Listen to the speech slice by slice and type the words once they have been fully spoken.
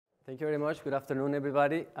Thank you very much. Good afternoon,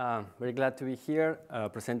 everybody. Very glad to be here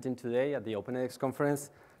presenting today at the edX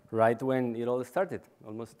conference, right when it all started,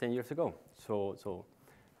 almost 10 years ago. So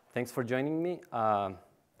thanks for joining me. As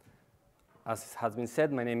has been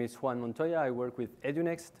said, my name is Juan Montoya. I work with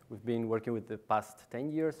eduNEXT. We've been working with the past 10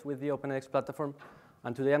 years with the edX platform.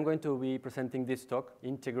 And today I'm going to be presenting this talk,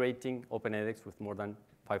 Integrating edX with more than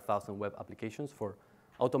 5,000 web applications for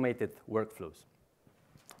automated workflows.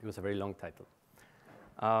 It was a very long title.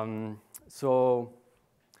 So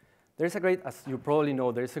there's a great, as you probably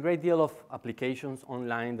know, there's a great deal of applications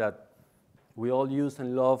online that we all use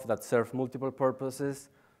and love that serve multiple purposes.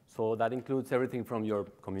 So that includes everything from your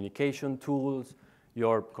communication tools,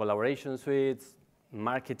 your collaboration suites,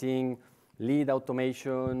 marketing, lead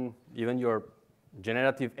automation, even your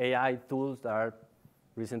generative AI tools that are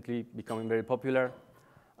recently becoming very popular,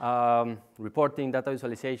 reporting, data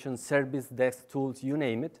visualization, service desk tools, you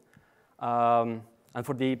name it. And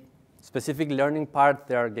for the specific learning part,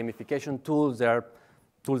 there are gamification tools, there are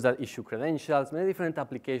tools that issue credentials, many different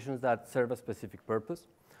applications that serve a specific purpose.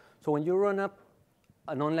 So when you run up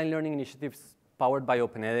an online learning initiative powered by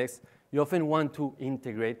edX, you often want to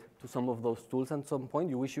integrate to some of those tools at some point.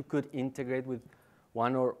 You wish you could integrate with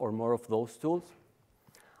one or more of those tools.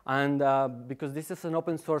 And because this is an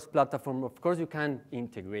open source platform, of course you can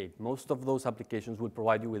integrate. Most of those applications will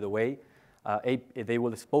provide you with a way. They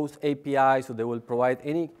will expose APIs, so they will provide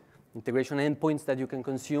any integration endpoints that you can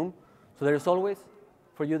consume. So there's always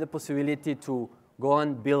for you the possibility to go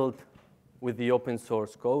and build with the open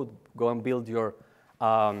source code, go and build your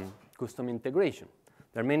custom integration.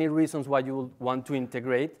 There are many reasons why you will want to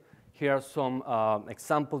integrate. Here are some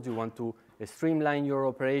examples. You want to streamline your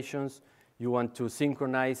operations. You want to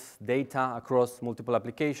synchronize data across multiple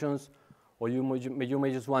applications. Or you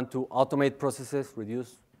may just want to automate processes,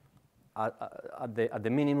 reduce at the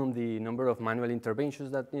minimum the number of manual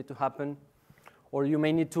interventions that need to happen. Or you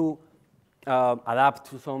may need to adapt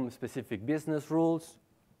to some specific business rules,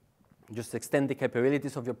 just extend the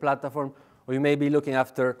capabilities of your platform. Or you may be looking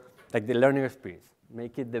after like the learning experience,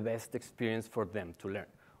 make it the best experience for them to learn.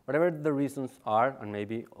 Whatever the reasons are, and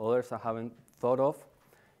maybe others I haven't thought of,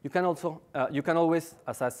 you can always,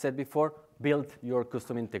 as I said before, build your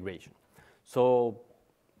custom integration. So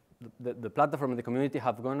the platform and the community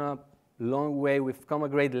have gone a long way. We've come a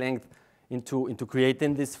great length into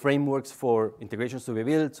creating these frameworks for integrations to be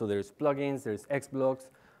built. So there's plugins, there's Xblocks,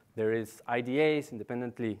 there is IDAs,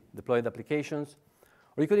 independently deployed applications.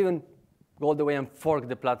 Or you could even go all the way and fork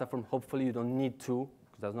the platform. Hopefully you don't need to,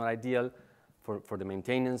 because that's not ideal for the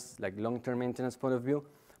maintenance, like long-term maintenance point of view.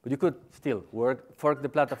 But you could still fork the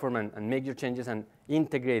platform and make your changes and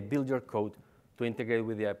integrate, build your code to integrate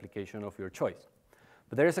with the application of your choice.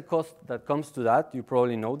 But there is a cost that comes to that. You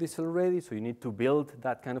probably know this already, so you need to build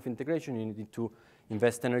that kind of integration. You need to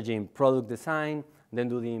invest energy in product design, then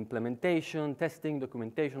do the implementation, testing,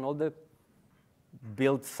 documentation, all the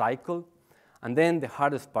build cycle. And then the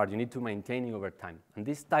hardest part, you need to maintain it over time. And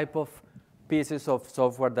this type of pieces of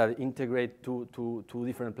software that integrate to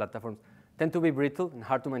different platforms tend to be brittle and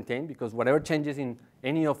hard to maintain because whatever changes in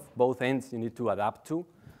any of both ends, you need to adapt to.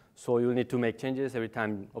 So you'll need to make changes every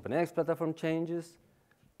time edX platform changes,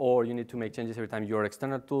 or you need to make changes every time your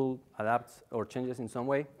external tool adapts or changes in some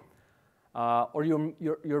way. Or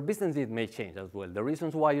your business need may change as well. The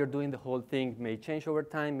reasons why you're doing the whole thing may change over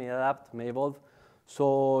time, may adapt, may evolve.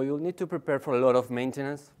 So you'll need to prepare for a lot of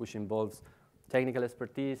maintenance, which involves technical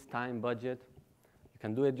expertise, time, budget. You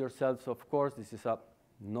can do it yourself, so of course. This is a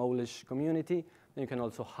knowledge community. Then you can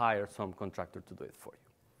also hire some contractor to do it for you.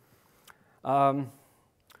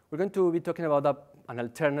 We're going to be talking about an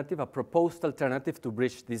alternative, a proposed alternative to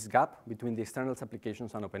bridge this gap between the externals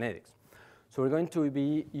applications and edX. So we're going to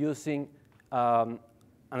be using an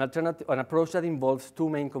approach that involves two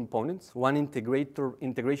main components, one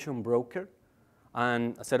integration broker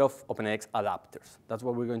and a set of edX adapters. That's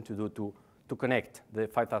what we're going to do to connect the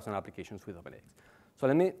 5,000 applications with edX. So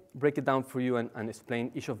let me break it down for you and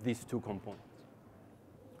explain each of these two components.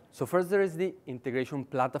 So first, there is the integration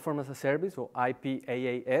platform as a service, or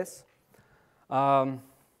IPaaS.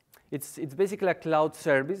 It's basically a cloud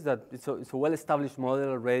service that it's a well-established model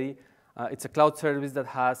already. It's a cloud service that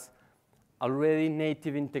has already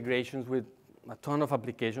native integrations with a ton of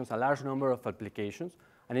applications, a large number of applications,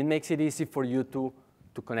 and it makes it easy for you to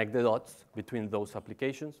connect the dots between those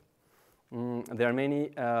applications. There are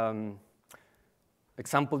many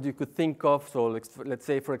examples you could think of. So let's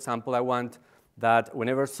say, for example, I want that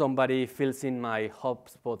whenever somebody fills in my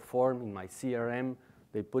Hubspot form in my CRM,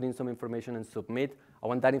 they put in some information and submit. I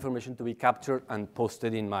want that information to be captured and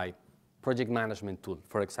posted in my project management tool,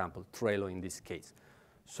 for example, Trello in this case.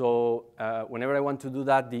 So whenever I want to do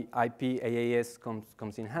that, the IPAAS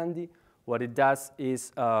comes in handy. What it does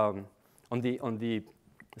is on the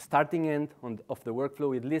starting end of the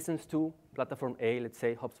workflow, it listens to platform A, let's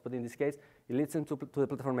say Hubspot in this case. It listens to the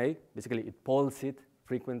platform A. Basically, it polls it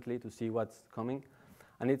frequently to see what's coming.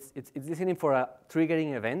 And it's listening for a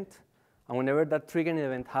triggering event. And whenever that triggering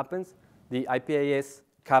event happens, the IPAAS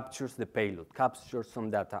captures the payload, captures some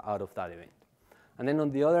data out of that event. And then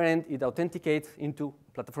on the other end, it authenticates into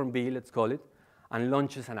platform B, let's call it, and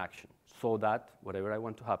launches an action so that whatever I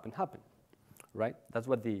want to happen, happens, right? That's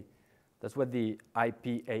what the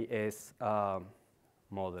IPAAS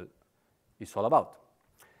model is all about.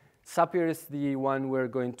 Zapier is the one we're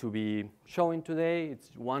going to be showing today.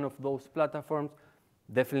 It's one of those platforms,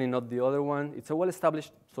 definitely not the other one. It's a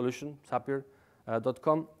well-established solution,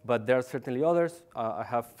 Zapier.com, but there are certainly others. I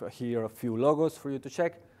have here a few logos for you to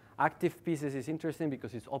check. Active Pieces is interesting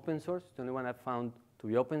because it's open source. It's the only one I've found to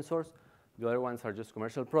be open source. The other ones are just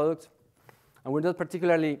commercial products. And we're not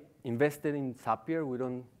particularly invested in Zapier.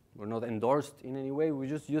 We're not endorsed in any way. We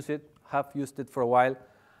just use it, have used it for a while,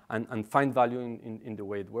 and find value in the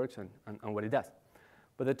way it works and what it does.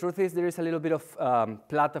 But the truth is there is a little bit of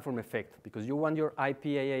platform effect because you want your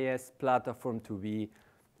IPAAS platform to be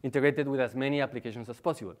integrated with as many applications as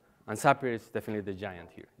possible. And Zapier is definitely the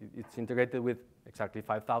giant here. It's integrated with exactly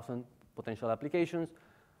 5,000 potential applications,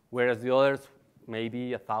 whereas the others,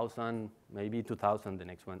 maybe 1,000, maybe 2,000, the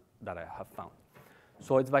next one that I have found.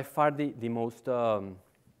 So it's by far the most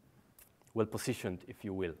well-positioned, if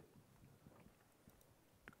you will.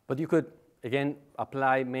 But you could, again,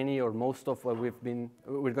 apply many or most of what we're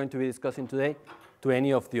going to be discussing today to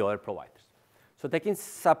any of the other providers. So taking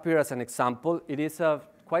Zapier as an example, it is a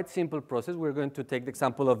quite simple process. We're going to take the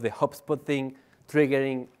example of the Hubspot thing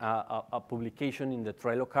triggering a publication in the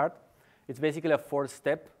Trello card. It's basically a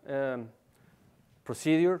 4-step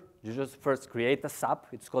procedure. You just first create a SAP.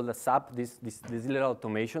 It's called a SAP, this little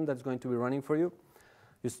automation that's going to be running for you.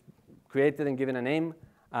 Just create it and give it a name.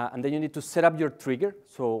 And then you need to set up your trigger.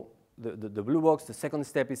 So the blue box, the second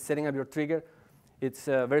step is setting up your trigger. It's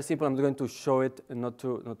very simple. I'm going to show it and not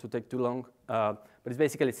to take too long. But it's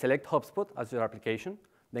basically select Hubspot as your application,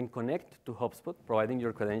 then connect to Hubspot, providing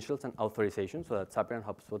your credentials and authorization so that Zapier and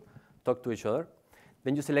Hubspot talk to each other.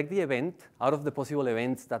 Then you select the event. Out of the possible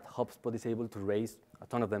events that Hubspot is able to raise, a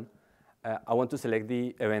ton of them, I want to select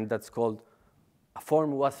the event that's called a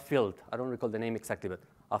form was filled. I don't recall the name exactly, but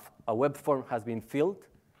a web form has been filled.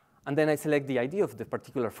 And then I select the ID of the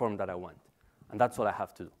particular form that I want. And that's all I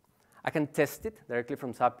have to do. I can test it directly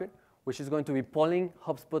from Zapier, which is going to be polling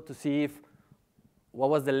Hubspot to see what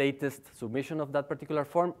was the latest submission of that particular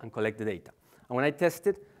form and collect the data. And when I test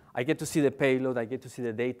it, I get to see the payload. I get to see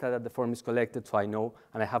the data that the form is collected, so I know,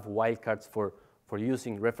 and I have wildcards for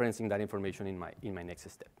referencing that information in my next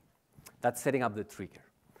step. That's setting up the trigger.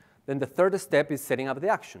 Then the third step is setting up the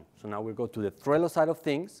action. So now we go to the Trello side of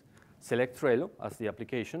things, select Trello as the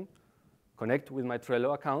application, connect with my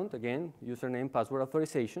Trello account, again, username, password,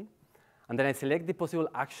 authorization, and then I select the possible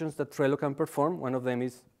actions that Trello can perform. One of them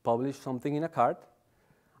is publish something in a card.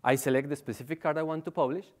 I select the specific card I want to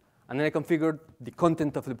publish, and then I configure the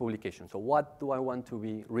content of the publication. So what do I want to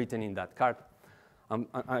be written in that card?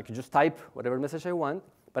 I can just type whatever message I want,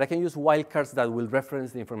 but I can use wildcards that will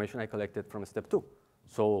reference the information I collected from step 2.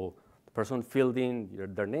 So the person filled in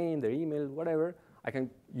their name, their email, whatever. I can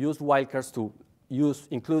use wildcards to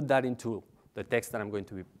include that into the text that I'm going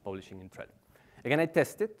to be publishing in Trello. Again, I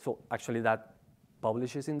test it, so actually that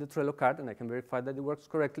publishes in the Trello card, and I can verify that it works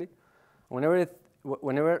correctly.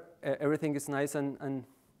 Whenever everything is nice and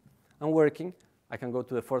working, I can go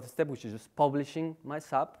to the fourth step, which is just publishing my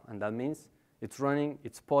SAP, and that means it's running,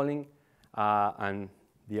 it's polling, and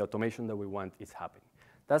the automation that we want is happening.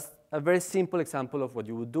 That's a very simple example of what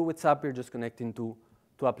you would do with Zapier, just connecting to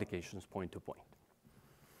two applications point to point.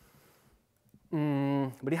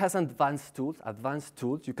 But it has advanced tools.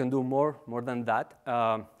 You can do more than that.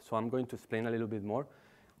 So I'm going to explain a little bit more.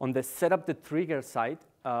 On the setup the trigger side,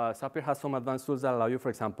 Zapier has some advanced tools that allow you, for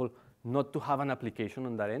example, not to have an application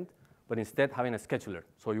on that end, but instead having a scheduler.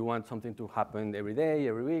 So you want something to happen every day,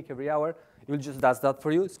 every week, every hour. It will just does that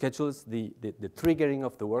for you. It schedules the triggering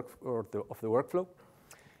of the workflow.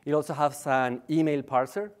 It also has an email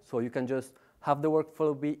parser, so you can just have the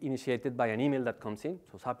workflow be initiated by an email that comes in.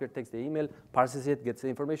 So Zapier takes the email, parses it, gets the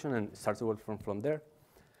information, and starts the work from there.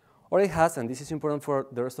 Or it has, and this is important for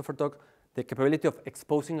the rest of our talk, the capability of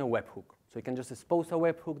exposing a webhook. So you can just expose a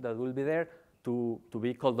webhook that will be there to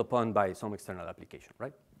be called upon by some external application,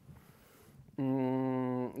 right?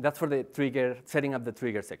 That's for the setting up the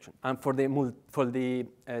trigger section. And for the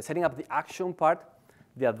setting up the action part,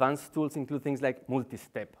 the advanced tools include things like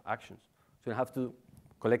multi-step actions. So you have to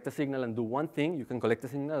collect a signal and do one thing. You can collect a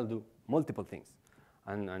signal and do multiple things.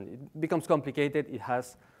 And it becomes complicated. It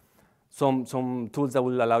has some tools that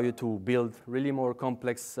will allow you to build really more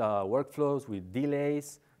complex workflows with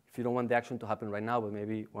delays. If you don't want the action to happen right now, but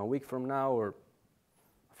maybe 1 week from now or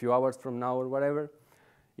a few hours from now or whatever.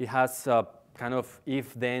 It has kind of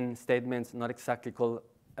if-then statements, not exactly called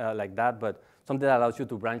like that, but something that allows you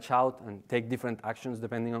to branch out and take different actions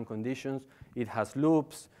depending on conditions. It has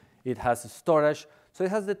loops. It has storage. So it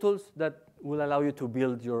has the tools that will allow you to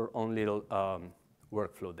build your own little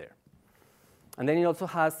workflow there. And then it also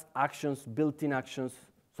has actions, built-in actions,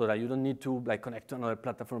 so that you don't need to connect to another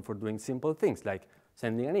platform for doing simple things like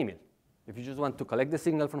sending an email. If you just want to collect the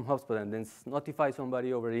signal from Hubspot and then notify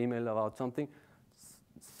somebody over email about something,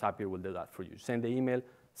 Zapier will do that for you. Send the email,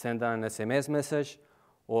 send an SMS message,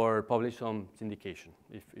 or publish some syndication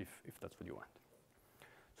if that's what you want.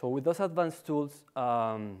 So with those advanced tools,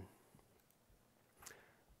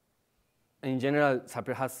 in general,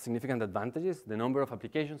 Zapier has significant advantages. The number of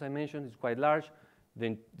applications I mentioned is quite large.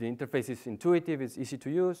 The interface is intuitive. It's easy to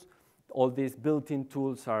use. All these built-in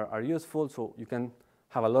tools are useful, so you can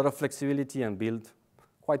have a lot of flexibility and build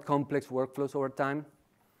quite complex workflows over time.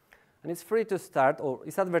 And it's free to start, or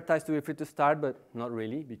it's advertised to be free to start, but not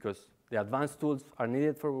really, because the advanced tools are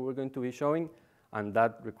needed for what we're going to be showing, and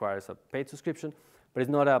that requires a paid subscription. But it's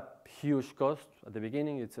not a huge cost at the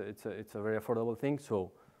beginning. It's a very affordable thing,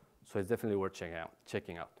 so it's definitely worth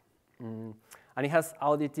checking out. And it has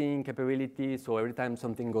auditing capability, so every time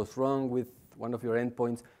something goes wrong with one of your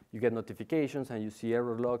endpoints, you get notifications and you see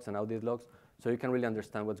error logs and audit logs, so you can really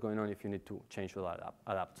understand what's going on if you need to change or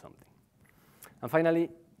adapt something. And finally,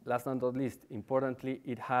 last but not least, importantly,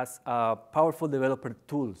 it has powerful developer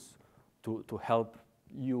tools to help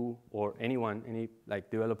you or anyone, any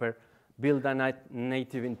developer, build a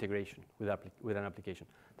native integration with an application.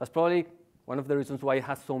 That's probably one of the reasons why it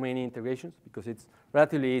has so many integrations, because it's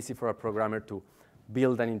relatively easy for a programmer to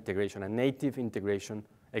build an integration, a native integration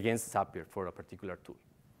against Zapier for a particular tool.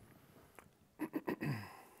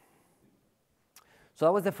 So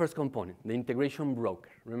that was the first component, the integration broker.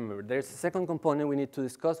 Remember, there's a second component we need to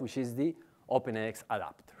discuss, which is the OpenEdX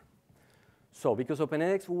adapter. So because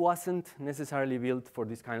OpenEdX wasn't necessarily built for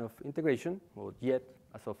this kind of integration, or yet,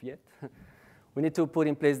 as of yet, we need to put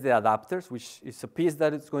in place the adapters, which is a piece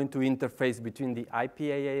that is going to interface between the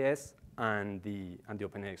IPaaS and the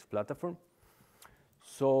OpenEdX platform.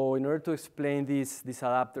 So in order to explain these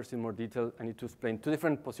adapters in more detail, I need to explain two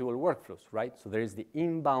different possible workflows, right? So there is the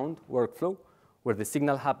inbound workflow, where the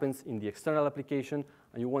signal happens in the external application,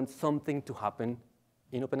 and you want something to happen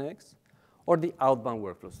in OpenEdX, or the outbound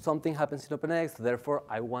workflow. Something happens in OpenEdX, therefore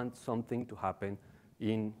I want something to happen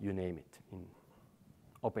in, you name it, in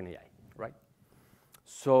OpenAI, right?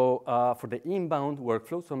 So for the inbound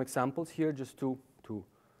workflow, some examples here just to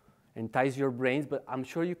entice your brains, but I'm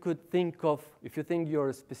sure you could think of, if you think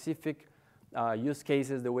your specific use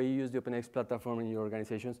cases, the way you use the OpenEdX platform in your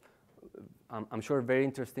organizations, I'm sure very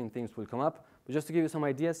interesting things will come up. But just to give you some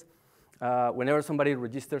ideas, whenever somebody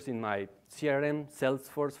registers in my CRM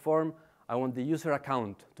Salesforce form, I want the user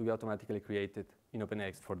account to be automatically created in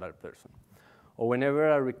OpenEdX for that person. Or whenever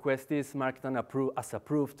a request is marked and as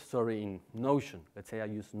approved, in Notion, let's say I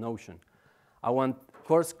use Notion, I want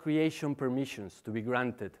course creation permissions to be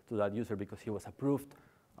granted to that user because he was approved.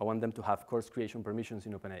 I want them to have course creation permissions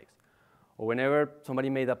in OpenEdX. Or whenever somebody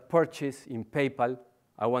made a purchase in PayPal,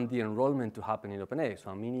 I want the enrollment to happen in OpenEdX,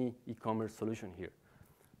 so a mini e-commerce solution here.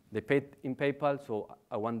 They paid in PayPal, so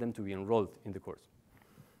I want them to be enrolled in the course.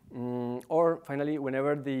 Or finally,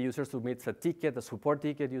 whenever the user submits a ticket, a support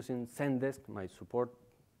ticket using Zendesk, my support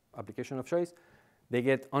application of choice, they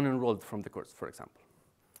get unenrolled from the course, for example.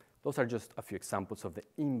 Those are just a few examples of the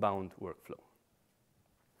inbound workflow.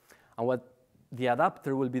 And what the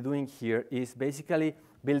adapter will be doing here is basically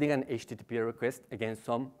building an HTTP request against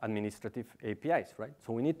some administrative APIs, right?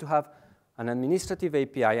 So we need to have an administrative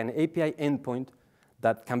API, an API endpoint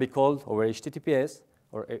that can be called over HTTPS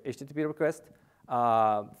or HTTP request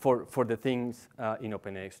for the things in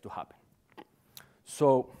OpenEdX to happen.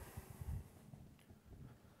 So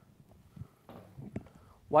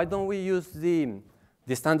why don't we use the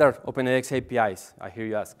standard OpenEdX APIs, I hear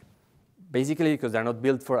you ask? Basically because they're not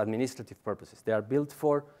built for administrative purposes. They are built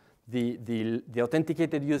for the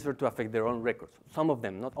authenticated user to affect their own records. Some of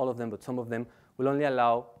them, not all of them, but some of them will only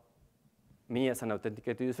allow me as an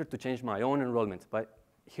authenticated user to change my own enrollments. But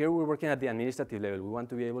here we're working at the administrative level. We want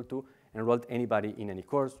to be able to enroll anybody in any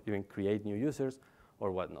course, even create new users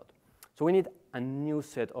or whatnot. So we need a new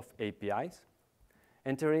set of APIs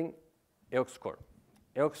entering EOX core.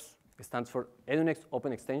 EOX stands for eduNEXT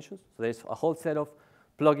Open Extensions. So there's a whole set of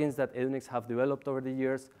plugins that eduNEXT have developed over the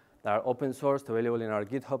years that are open source, available in our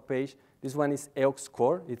GitHub page. This one is EOX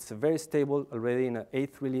Core. It's very stable, already in an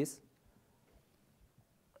 8th release.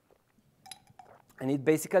 And it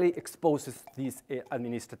basically exposes these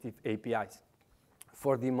administrative APIs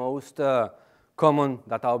for the most common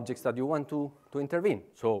data objects that you want to intervene.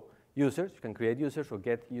 So users, you can create users or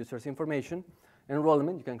get users' information.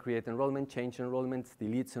 Enrollment, you can create enrollment, change enrollments,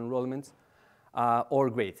 delete enrollments,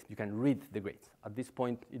 or grades. You can read the grades. At this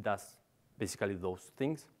point, it does basically those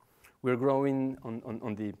things. We're growing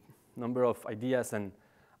on the number of ideas and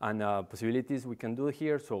possibilities we can do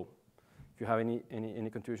here. So if you have any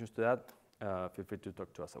contributions to that, feel free to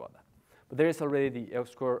talk to us about that. But there is already the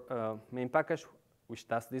EOX Core main package, which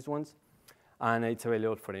does these ones. And it's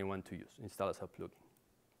available for anyone to use, install as a plugin.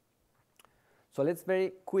 So let's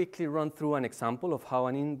very quickly run through an example of how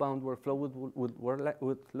an inbound workflow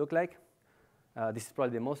would look like. This is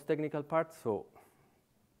probably the most technical part, so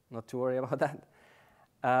not to worry about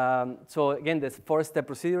that. So again, there's a 4-step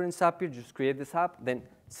procedure in Zapier. Just create this app. Then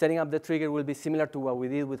setting up the trigger will be similar to what we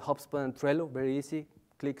did with Hubspot and Trello. Very easy.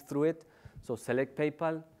 Click through it. So select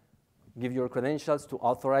PayPal. Give your credentials to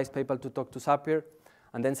authorize PayPal to talk to Zapier.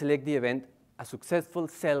 And then select the event. A successful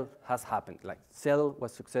sell has happened. Like sell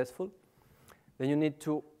was successful. Then you need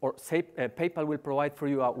to, or say PayPal will provide for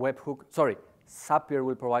you a webhook. Sorry, Zapier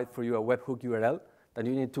will provide for you a webhook URL that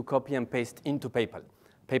you need to copy and paste into PayPal.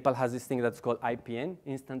 PayPal has this thing that's called IPN,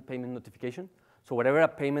 Instant Payment Notification. So whenever a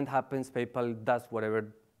payment happens, PayPal does whatever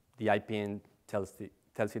the IPN tells it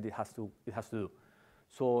has to do.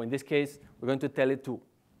 So in this case, we're going to tell it to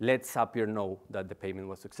let Zapier know that the payment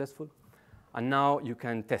was successful. And now you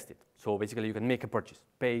can test it. So basically, you can make a purchase,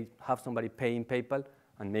 have somebody pay in PayPal,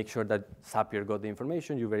 and make sure that Zapier got the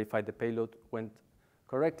information. You verify the payload went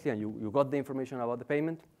correctly, and you got the information about the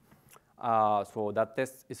payment. So that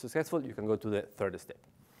test is successful. You can go to the 3rd step.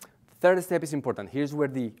 The 3rd step is important. Here's where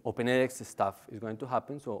the OpenEDX stuff is going to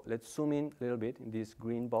happen. So let's zoom in a little bit in this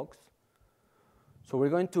green box. So we're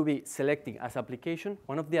going to be selecting as application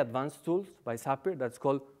one of the advanced tools by Zapier that's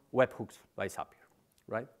called Webhooks by Zapier,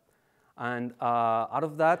 right? And out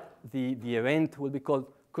of that, the event will be called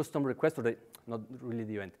custom request, or not really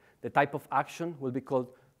the event. The type of action will be called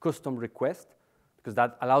custom request, because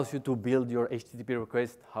that allows you to build your HTTP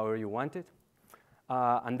request however you want it.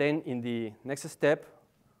 And then in the next step,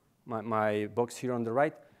 my box here on the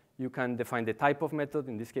right, you can define the type of method.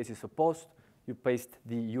 In this case, it's a post. You paste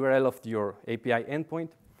the URL of your API endpoint,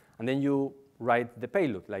 and then you write the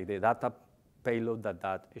payload, like the data payload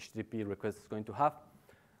that HTTP request is going to have.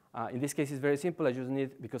 In this case, it's very simple. I just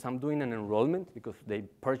need, because I'm doing an enrollment, because they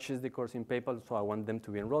purchased the course in PayPal, so I want them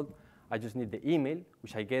to be enrolled. I just need the email,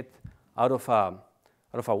 which I get out of a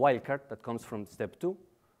wildcard that comes from step 2.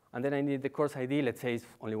 And then I need the course ID. Let's say it's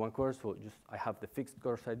only one course, so just I have the fixed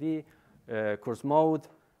course ID, course mode,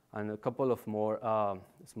 and a couple of more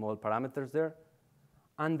small parameters there.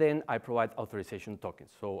 And then I provide authorization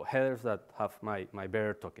tokens, so headers that have my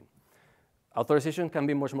bearer token. Authorization can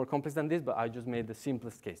be much more complex than this, but I just made the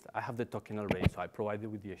simplest case. I have the token already, so I provide it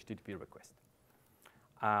with the HTTP request.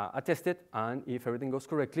 I test it, and if everything goes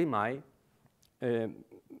correctly, my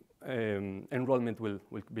enrollment will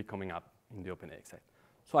be coming up in the OpenEDX site.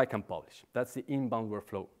 So I can publish. That's the inbound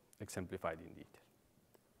workflow exemplified in detail.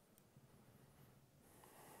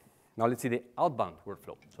 Now let's see the outbound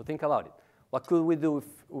workflow. So think about it. What could we do?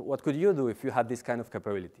 What could you do if you had this kind of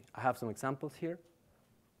capability? I have some examples here.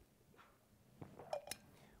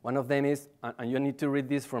 One of them is, and you need to read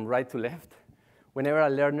this from right to left. Whenever a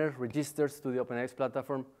learner registers to the OpenEDX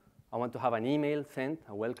platform, I want to have an email sent,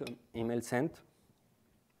 a welcome email sent.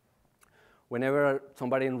 Whenever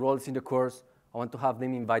somebody enrolls in the course, I want to have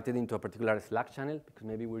them invited into a particular Slack channel, because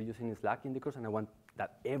maybe we're using Slack in the course, and I want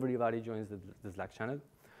that everybody joins the Slack channel.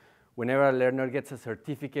 Whenever a learner gets a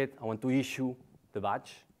certificate, I want to issue the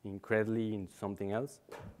badge in Credly, in something else,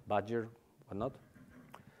 Badger, whatnot.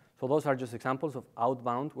 So those are just examples of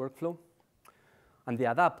outbound workflow. And the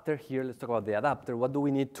adapter here, let's talk about the adapter. What do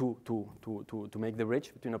we need to make the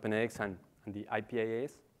bridge between OpenEDX and the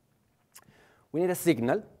IPAAs? We need a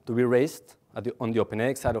signal to be raised on the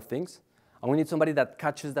OpenEDX side of things. And we need somebody that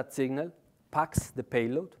catches that signal, packs the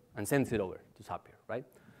payload, and sends it over to Zapier, right?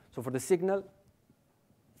 So for the signal,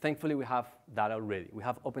 thankfully, we have that already. We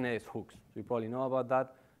have OpenEDX hooks. So you probably know about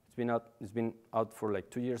that. It's been out for like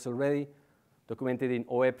 2 years already, documented in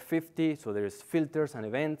OEP 50. So there's filters and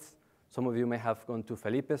events. Some of you may have gone to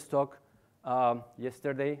Felipe's talk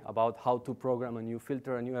yesterday about how to program a new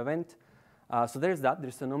filter, a new event. So there's that.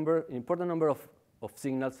 There's an important number of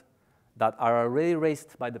signals that are already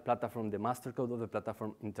raised by the platform, the master code of the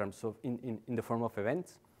platform in terms of, in the form of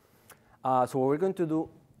events. So what we're going to do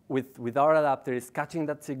with our adapter is catching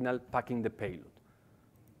that signal, packing the payload.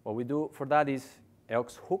 What we do for that is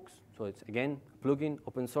EOX hooks. So it's, again, a plugin,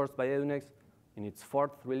 open source by eduNEXT in its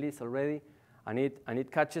 4th release already. And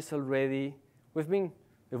it catches already. We've been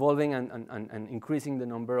evolving and increasing the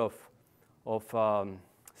number of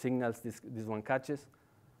signals this one catches.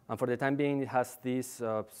 And for the time being, it has these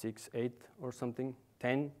 6, 8 or something,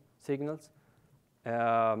 10 signals.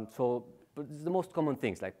 So it's the most common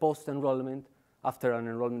things, like post-enrollment, after an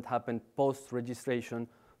enrollment happened, post-registration,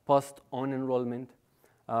 post-on-enrollment,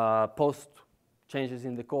 post-changes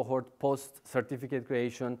in the cohort, post-certificate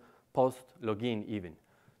creation, post-login even.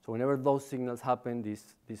 So whenever those signals happen,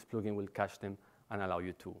 this plugin will catch them and allow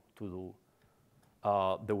you to do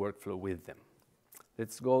the workflow with them.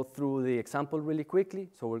 Let's go through the example really quickly.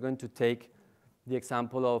 So we're going to take the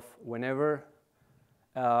example of whenever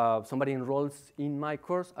somebody enrolls in my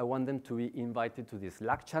course, I want them to be invited to this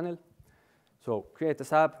Slack channel. So create a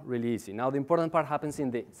sub, really easy. Now the important part happens in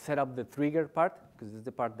the set up the trigger part, because this is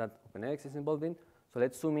the part that OpenEdX is involved in. So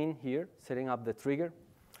let's zoom in here, setting up the trigger.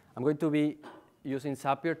 I'm going to be using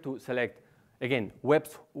Zapier to select, again,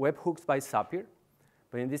 webhooks by Zapier.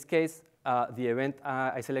 But in this case, the event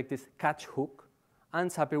I select is catch hook, and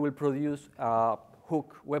Zapier will produce a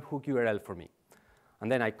webhook URL for me.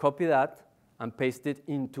 And then I copy that and paste it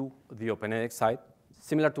into the OpenEdX site,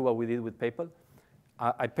 similar to what we did with PayPal.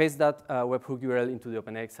 I paste that webhook URL into the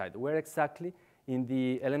OpenEdX site. Where exactly? In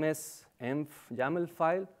the LMS env YAML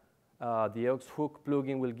file, the EOX hook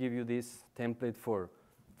plugin will give you this template for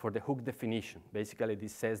the hook definition. Basically,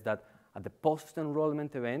 this says that at the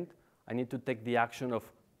post-enrollment event, I need to take the action of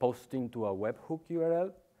posting to a webhook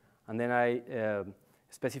URL, and then I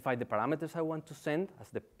specify the parameters I want to send as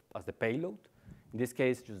the payload. In this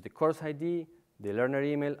case, just the course ID, the learner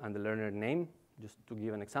email, and the learner name, just to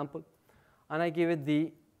give an example. And I give it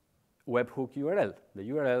the webhook URL, the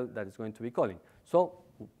URL that is going to be calling. So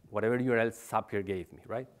whatever URL Zapier gave me,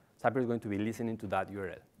 right? Zapier is going to be listening to that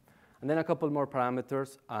URL. And then a couple more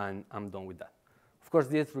parameters, and I'm done with that. Of course,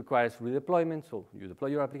 this requires redeployment, so you deploy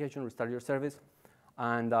your application, restart your service,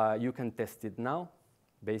 and you can test it now,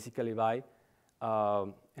 basically by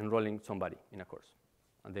enrolling somebody in a course.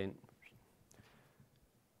 And then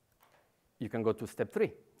you can go to step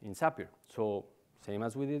 3 in Zapier. So same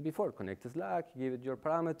as we did before, connect to Slack, give it your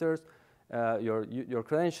parameters, your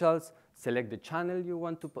credentials, select the channel you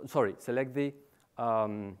want to, select the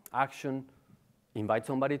action, invite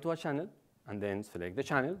somebody to a channel, and then select the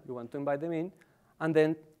channel you want to invite them in, and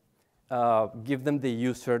then give them the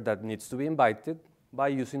user that needs to be invited by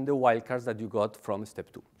using the wildcards that you got from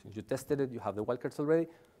step 2. Since you tested it, you have the wildcards already,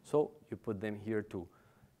 so you put them here to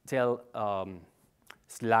tell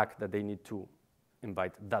Slack that they need to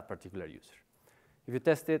invite that particular user. If you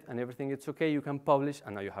test it and everything is okay, you can publish,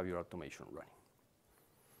 and now you have your automation running.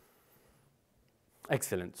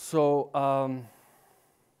 Excellent. So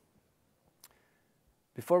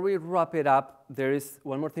before we wrap it up, there is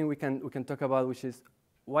one more thing we can talk about, which is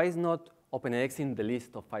why is not OpenEdX in the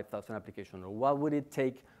list of 5,000 applications, or what would it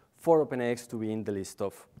take for OpenEdX to be in the list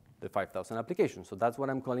of the 5,000 applications? So that's what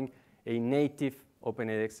I'm calling a native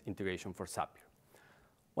OpenEdX integration for Zapier.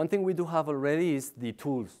 One thing we do have already is the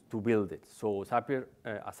tools to build it. So Zapier,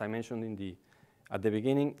 as I mentioned at the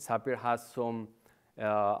beginning, Zapier has some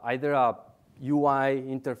either a UI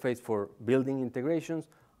interface for building integrations,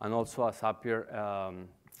 and also a Zapier,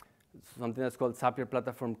 something that's called Zapier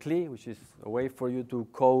Platform CLI, which is a way for you to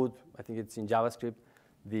code, I think it's in JavaScript,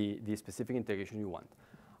 the specific integration you want.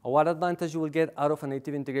 What advantage you will get out of a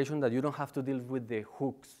native integration that you don't have to deal with the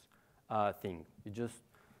hooks thing. You just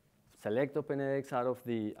select OpenEdX out of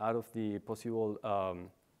the possible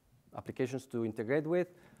applications to integrate with,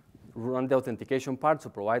 run the authentication part, so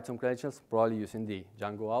provide some credentials, probably using the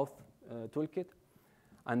Django Auth toolkit,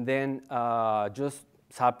 and then just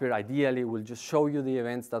Zapier ideally will just show you the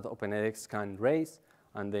events that OpenEdX can raise,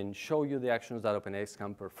 and then show you the actions that OpenEdX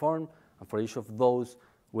can perform, and for each of those,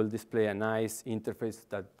 we'll display a nice interface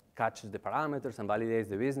that catches the parameters and validates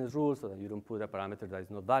the business rules so that you don't put a parameter that is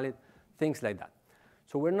not valid, things like that.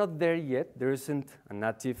 So we're not there yet. There isn't a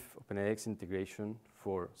native OpenEdX integration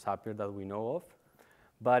for Zapier that we know of.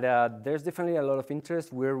 But there's definitely a lot of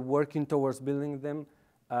interest. We're working towards building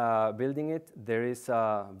it. There is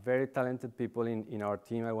very talented people in our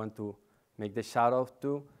team I want to make the shout out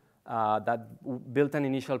to that built an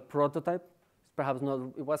initial prototype. Perhaps not,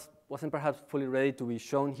 it wasn't perhaps fully ready to be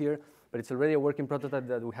shown here, but it's already a working prototype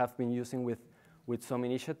that we have been using with some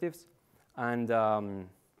initiatives. And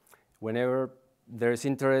whenever there's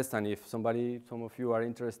interest, and if some of you are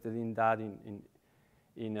interested in that,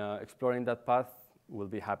 in exploring that path, we'll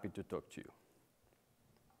be happy to talk to you.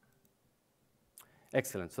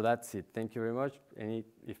 Excellent, so that's it. Thank you very much.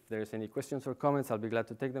 If there's any questions or comments, I'll be glad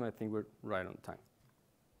to take them. I think we're right on time.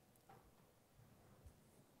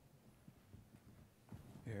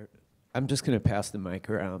 Here. I'm just going to pass the mic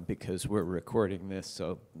around because we're recording this,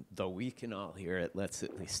 so though we can all hear it, let's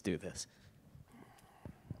at least do this.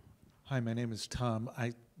 Hi, my name is Tom.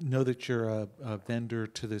 I know that you're a vendor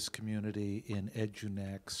to this community in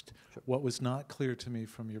eduNEXT. Sure. What was not clear to me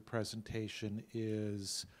from your presentation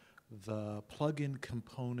is the plugin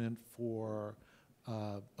component for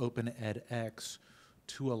Open edX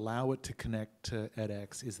to allow it to connect to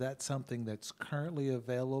edX. Is that something that's currently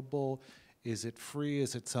available? Is it free?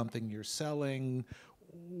 Is it something you're selling?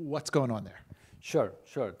 What's going on there? Sure,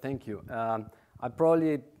 thank you. I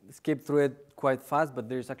probably skipped through it quite fast, but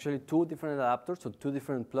there's actually two different adapters, so two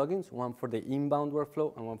different plugins, one for the inbound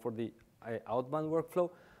workflow and one for the outbound workflow.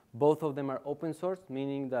 Both of them are open source,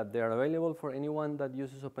 meaning that they are available for anyone that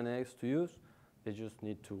uses OpenEdX to use. They just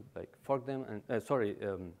need to fork them and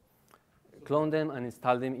clone them and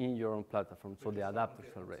install them in your own platform. So the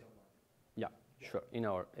adapters are ready. Yeah, sure, in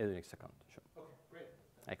our eduNEXT account. Sure. Okay, great.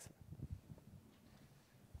 Excellent.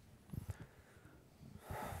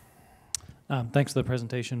 Thanks for the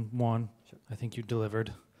presentation, Juan. Sure. I think you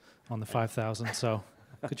delivered on the 5,000, so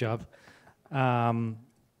good job.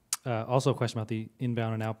 Also a question about the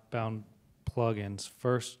inbound and outbound plugins.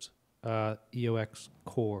 First, EOX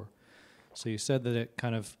Core. So you said that it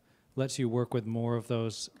kind of lets you work with more of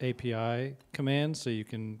those API commands, so you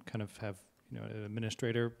can kind of have an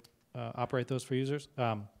administrator operate those for users.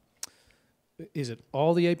 Is it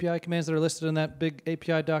all the API commands that are listed in that big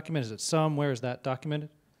API document? Is it some? Where is that documented?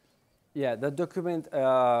 Yeah, that document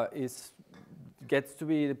gets to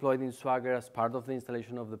be deployed in Swagger as part of the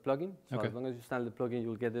installation of the plugin. So okay. As long as you install the plugin,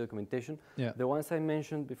 you'll get the documentation. Yeah. The ones I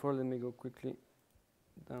mentioned before, let me go quickly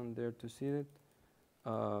down there to see it,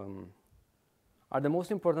 are the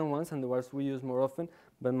most important ones and the ones we use more often.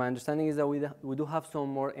 But my understanding is that we do have some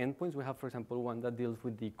more endpoints. We have, for example, one that deals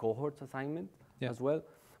with the cohorts assignment as well.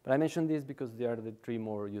 But I mentioned this because they are the three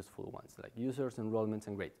more useful ones, like users, enrollments,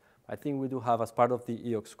 and grades. I think we do have, as part of the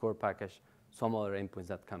EOX Core package, some other endpoints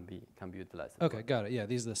that can be utilized. Okay, got it. Yeah,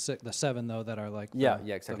 these are the 7 though that are like yeah,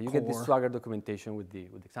 exactly. You core. get the Swagger documentation with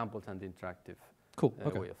examples and the interactive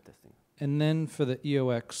way of testing. And then for the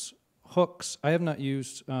EOX hooks, I have not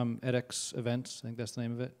used edX events. I think that's the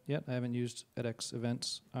name of it yet. I haven't used edX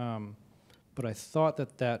events, but I thought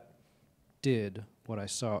that did what I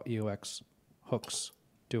saw EOX hooks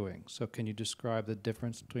doing. So can you describe the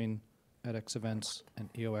difference between edX events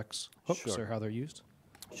and EOX hooks, or how they're used?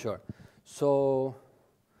 Sure. So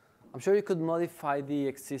I'm sure you could modify the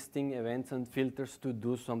existing events and filters to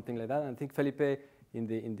do something like that. And I think Felipe in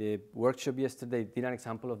the workshop yesterday did an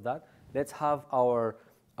example of that. Let's have our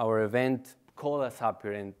event call a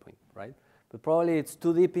Zapier endpoint, right? But probably it's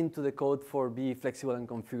too deep into the code for be flexible and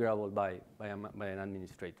configurable by an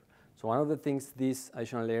administrator. So one of the things this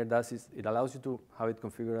additional layer does is it allows you to have it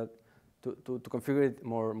configured to configure it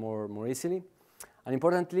more easily, and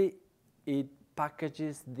importantly, it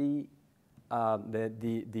packages the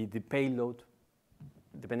payload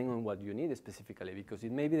depending on what you need specifically, because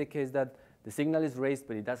it may be the case that the signal is raised,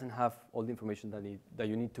 but it doesn't have all the information that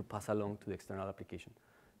you need to pass along to the external application.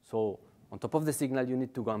 So on top of the signal, you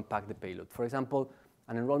need to go and pack the payload. For example,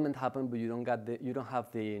 an enrollment happened, but you don't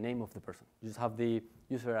have the name of the person. You just have the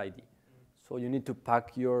user ID. So you need to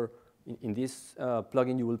pack in this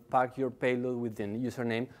plugin, you will pack your payload with the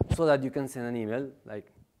username so that you can send an email,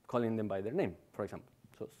 like calling them by their name, for example.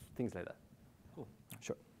 So things like that. Cool.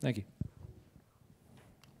 Sure. Thank you.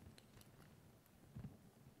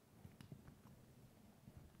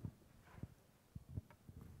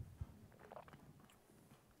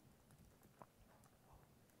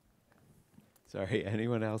 Sorry,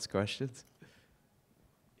 anyone else questions?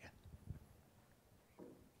 Yeah.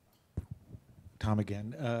 Tom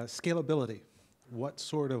again. Scalability. What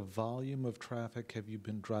sort of volume of traffic have you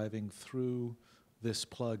been driving through this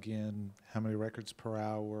plugin? How many records per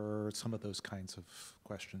hour? Some of those kinds of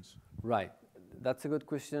questions. Right. That's a good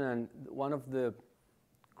question. And one of the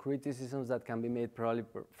criticisms that can be made probably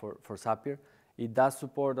for Zapier, it does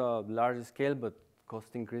support a large scale, but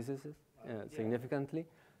cost increases significantly.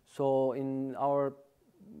 So in our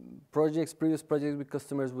previous projects with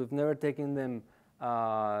customers, we've never taken them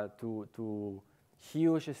to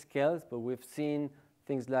huge scales, but we've seen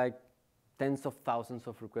things like tens of thousands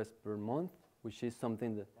of requests per month, which is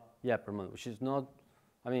something that, per month, which is not,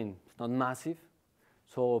 it's not massive.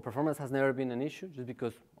 So performance has never been an issue, just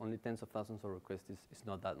because only tens of thousands of requests is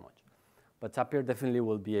not that much. But Zapier definitely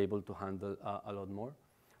will be able to handle a lot more.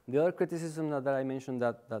 The other criticism that I mentioned,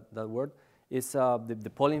 that word, is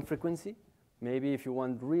the polling frequency. Maybe if you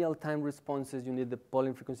want real-time responses, you need the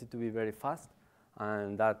polling frequency to be very fast,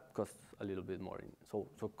 and that costs a little bit more.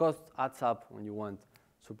 So cost adds up when you want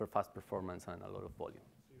super fast performance and a lot of volume.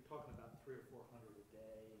 So you're talking about 300 or 400 a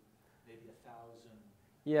day, maybe 1,000.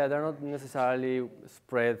 Yeah, they're not necessarily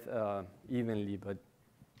spread evenly, but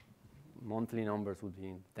monthly numbers would be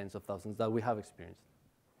in tens of thousands that we have experienced.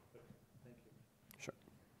 Okay, thank you. Sure.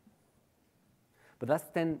 But that's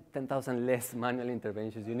 10,000 less manual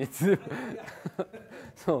interventions you need to do.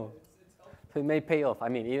 so it may pay off. I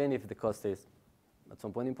mean, even if the cost is at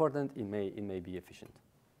some point important, it may be efficient.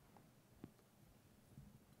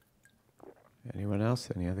 Anyone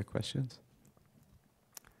else? Any other questions?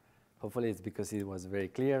 Hopefully it's because it was very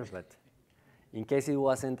clear, but in case it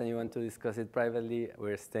wasn't and you want to discuss it privately,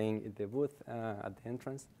 we're staying at the booth at the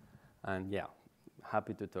entrance. And yeah,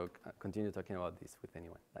 happy to continue talking about this with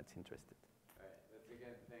anyone that's interested. All right, let's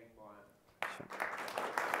again thank Juan. Sure.